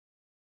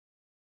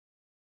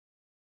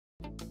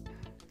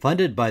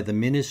Funded by the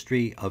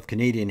Ministry of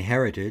Canadian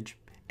Heritage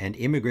and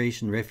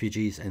Immigration,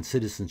 Refugees and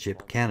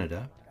Citizenship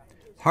Canada,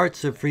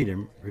 Hearts of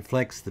Freedom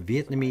reflects the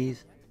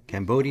Vietnamese,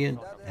 Cambodian,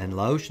 and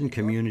Laotian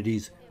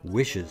communities'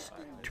 wishes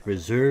to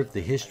preserve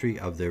the history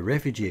of their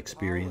refugee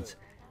experience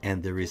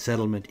and their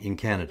resettlement in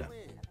Canada.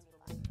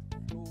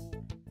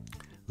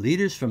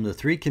 Leaders from the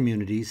three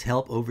communities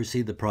help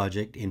oversee the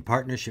project in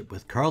partnership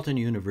with Carleton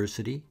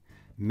University,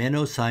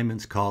 Menno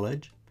Simons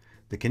College,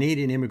 the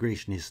Canadian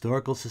Immigration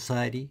Historical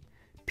Society,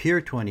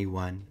 Pier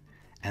 21,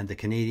 and the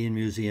Canadian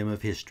Museum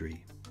of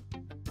History.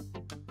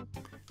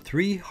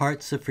 3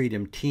 Hearts of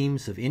Freedom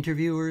teams of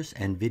interviewers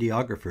and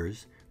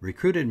videographers,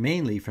 recruited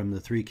mainly from the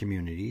three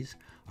communities,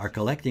 are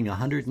collecting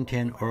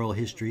 110 oral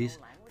histories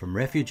from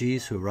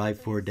refugees who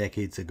arrived 4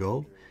 decades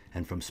ago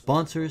and from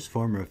sponsors,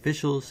 former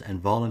officials,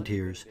 and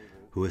volunteers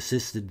who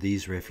assisted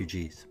these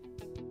refugees.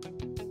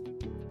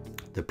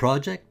 The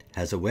project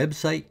has a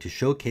website to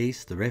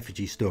showcase the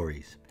refugee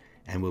stories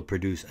and will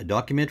produce a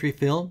documentary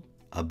film,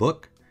 a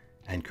book,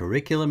 and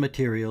curriculum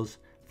materials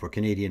for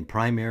Canadian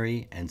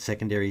primary and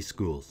secondary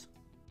schools.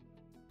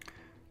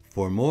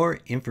 For more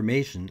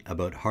information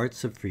about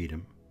Hearts of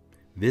Freedom,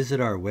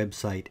 visit our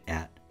website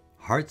at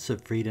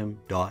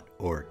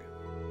heartsoffreedom.org.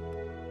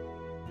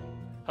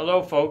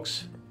 Hello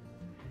folks.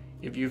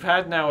 If you've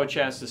had now a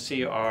chance to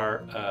see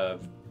our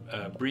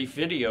brief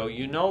video,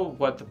 you know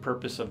what the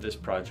purpose of this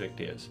project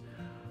is.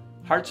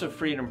 Hearts of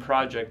Freedom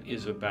project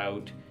is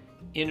about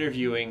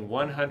interviewing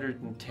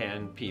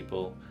 110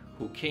 people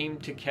who came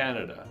to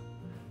Canada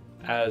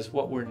as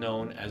what were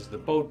known as the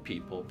boat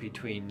people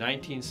between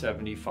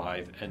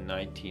 1975 and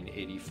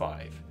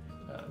 1985.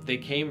 They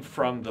came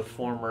from the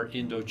former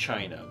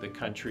Indochina, the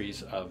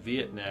countries of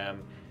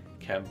Vietnam,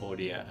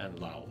 Cambodia, and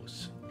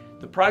Laos.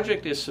 The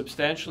project is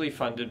substantially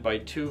funded by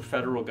 2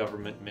 federal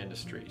government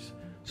ministries.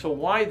 So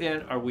why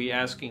then are we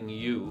asking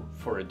you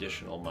for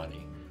additional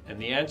money? And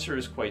the answer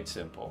is quite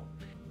simple.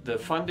 The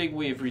funding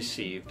we've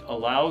received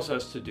allows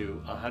us to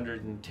do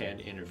 110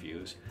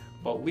 interviews,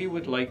 but we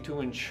would like to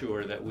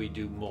ensure that we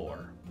do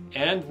more.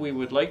 And we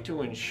would like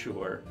to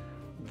ensure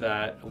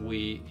that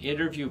we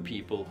interview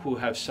people who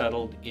have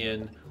settled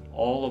in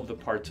all of the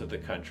parts of the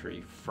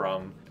country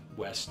from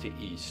west to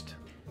east.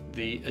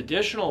 The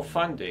additional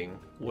funding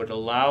would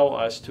allow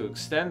us to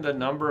extend the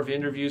number of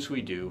interviews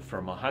we do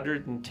from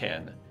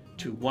 110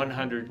 to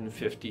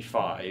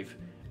 155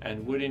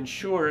 and would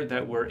ensure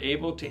that we're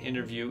able to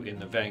interview in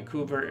the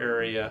Vancouver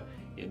area,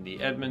 in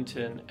the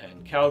Edmonton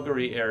and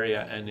Calgary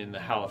area, and in the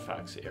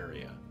Halifax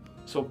area.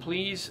 So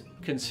please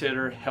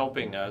consider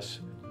helping us.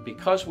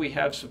 Because we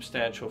have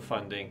substantial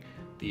funding,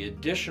 the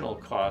additional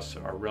costs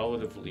are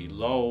relatively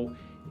low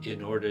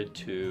in order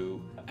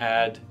to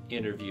add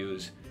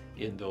interviews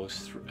in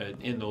those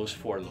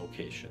 4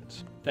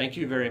 locations. Thank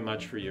you very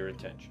much for your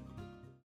attention.